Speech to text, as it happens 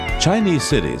Chinese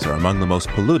cities are among the most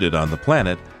polluted on the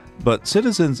planet, but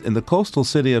citizens in the coastal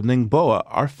city of Ningbo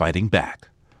are fighting back.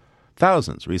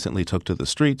 Thousands recently took to the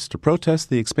streets to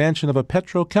protest the expansion of a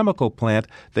petrochemical plant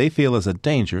they feel is a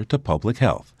danger to public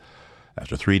health.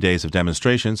 After 3 days of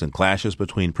demonstrations and clashes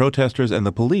between protesters and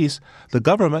the police, the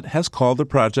government has called the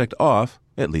project off,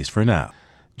 at least for now.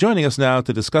 Joining us now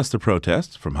to discuss the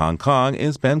protests from Hong Kong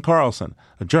is Ben Carlson,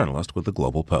 a journalist with the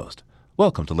Global Post.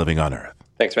 Welcome to Living on Earth.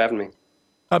 Thanks for having me.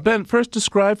 Ben, first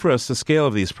describe for us the scale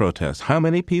of these protests. How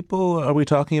many people are we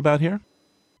talking about here?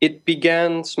 It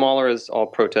began smaller, as all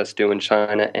protests do in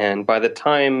China, and by the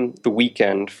time the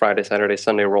weekend, Friday, Saturday,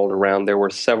 Sunday, rolled around, there were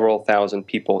several thousand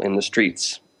people in the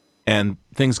streets. And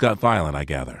things got violent, I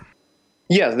gather.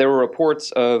 Yes, there were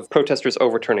reports of protesters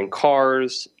overturning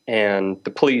cars, and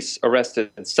the police arrested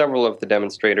several of the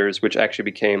demonstrators, which actually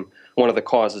became one of the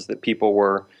causes that people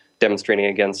were demonstrating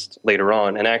against later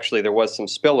on. And actually, there was some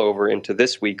spillover into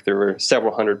this week. There were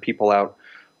several hundred people out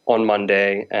on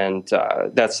Monday, and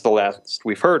that's the last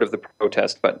we've heard of the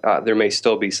protest, but there may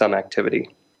still be some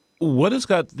activity. What has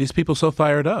got these people so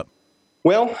fired up?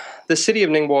 Well, the city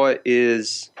of Ningbo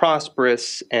is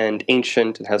prosperous and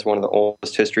ancient. It has one of the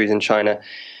oldest histories in China.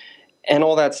 And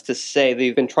all that's to say,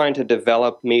 they've been trying to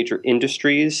develop major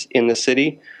industries in the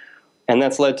city, and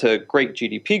that's led to great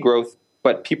GDP growth.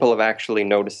 But people have actually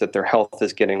noticed that their health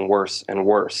is getting worse and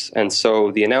worse. And so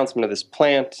the announcement of this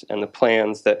plant and the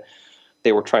plans that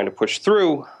they were trying to push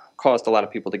through caused a lot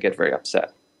of people to get very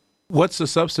upset. What's the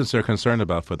substance they're concerned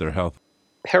about for their health?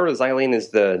 Paraxylene is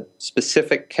the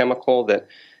specific chemical that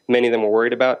many of them were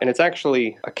worried about. And it's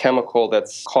actually a chemical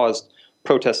that's caused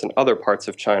protests in other parts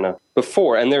of China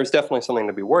before. And there's definitely something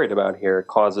to be worried about here. It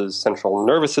causes central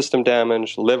nervous system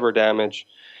damage, liver damage,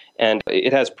 and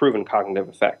it has proven cognitive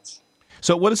effects.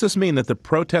 So what does this mean, that the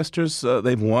protesters,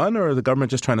 they've won, or are the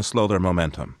government just trying to slow their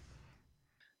momentum?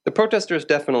 The protesters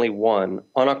definitely won.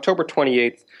 On October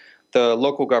 28th, the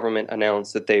local government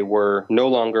announced that they were no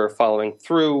longer following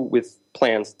through with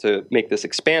plans to make this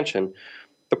expansion.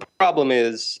 The problem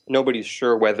is nobody's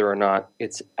sure whether or not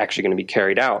it's actually going to be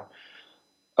carried out.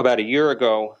 About a year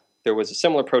ago, there was a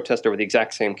similar protest over the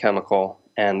exact same chemical,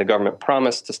 and the government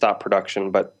promised to stop production,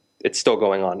 but it's still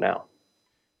going on now.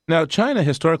 Now, China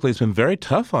historically has been very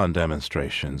tough on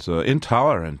demonstrations,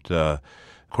 intolerant. Of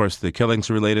course, the killings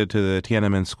related to the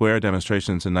Tiananmen Square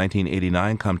demonstrations in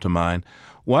 1989 come to mind.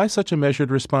 Why such a measured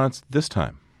response this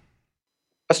time?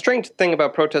 A strange thing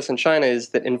about protests in China is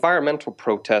that environmental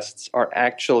protests are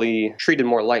actually treated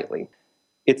more lightly.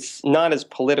 It's not as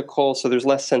political, so there's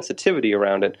less sensitivity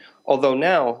around it. Although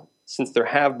now, since there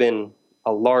have been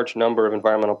a large number of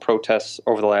environmental protests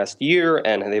over the last year,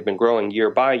 and they've been growing year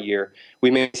by year,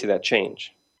 we may see that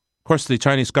change. Of course, the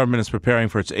Chinese government is preparing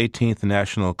for its 18th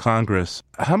National Congress.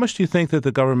 How much do you think that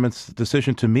the government's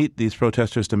decision to meet these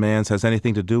protesters' demands has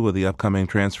anything to do with the upcoming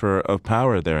transfer of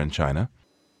power there in China?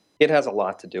 It has a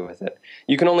lot to do with it.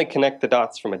 You can only connect the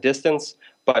dots from a distance,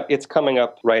 but it's coming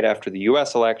up right after the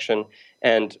U.S. election,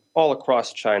 and all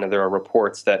across China there are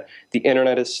reports that the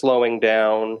internet is slowing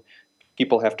down.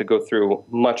 People have to go through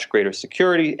much greater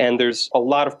security, and there's a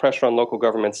lot of pressure on local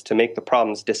governments to make the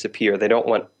problems disappear. They don't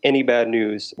want any bad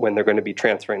news when they're going to be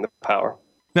transferring the power.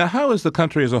 Now, how is the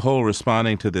country as a whole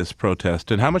responding to this protest,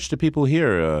 and how much do people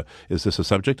hear? Is this a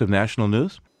subject of national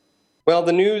news? Well,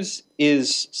 the news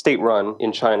is state-run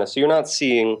in China, so you're not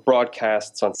seeing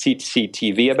broadcasts on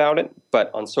CCTV about it, but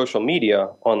on social media,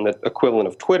 on the equivalent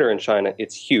of Twitter in China,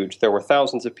 it's huge. There were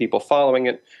thousands of people following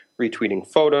it, retweeting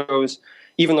photos,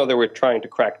 even though they were trying to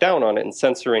crack down on it and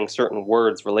censoring certain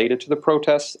words related to the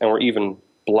protests and were even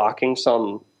blocking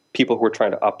some people who were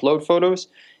trying to upload photos,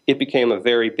 it became a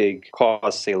very big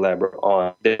cause célèbre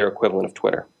on their equivalent of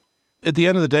Twitter. At the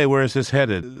end of the day, where is this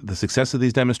headed? The success of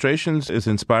these demonstrations is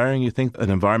inspiring, you think, an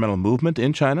environmental movement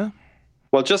in China?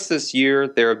 Well, just this year,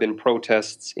 there have been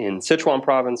protests in Sichuan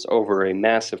province over a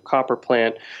massive copper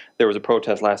plant. There was a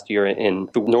protest last year in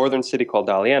the northern city called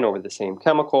Dalian over the same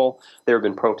chemical. There have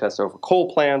been protests over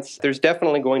coal plants. There's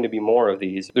definitely going to be more of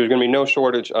these. There's going to be no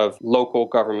shortage of local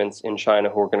governments in China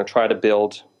who are going to try to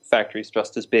build factories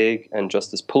just as big and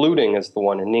just as polluting as the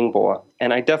one in Ningbo.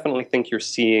 And I definitely think you're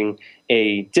seeing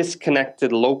a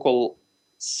disconnected local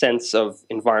sense of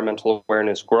environmental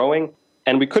awareness growing.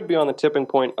 And we could be on the tipping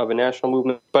point of a national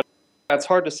movement, but it's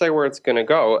hard to say where it's going to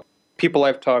go. People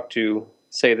I've talked to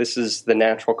say this is the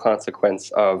natural consequence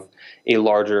of a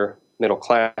larger middle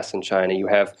class in China. You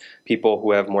have people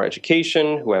who have more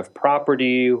education, who have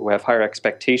property, who have higher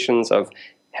expectations of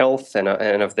health and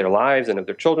of their lives and of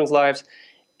their children's lives.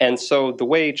 And so the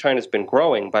way China's been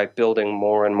growing by building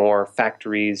more and more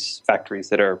factories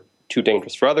that are too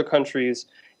dangerous for other countries,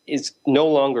 is no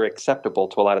longer acceptable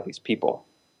to a lot of these people.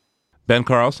 Ben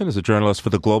Carlson is a journalist for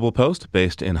the Global Post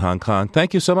based in Hong Kong.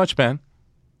 Thank you so much, Ben.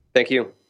 Thank you.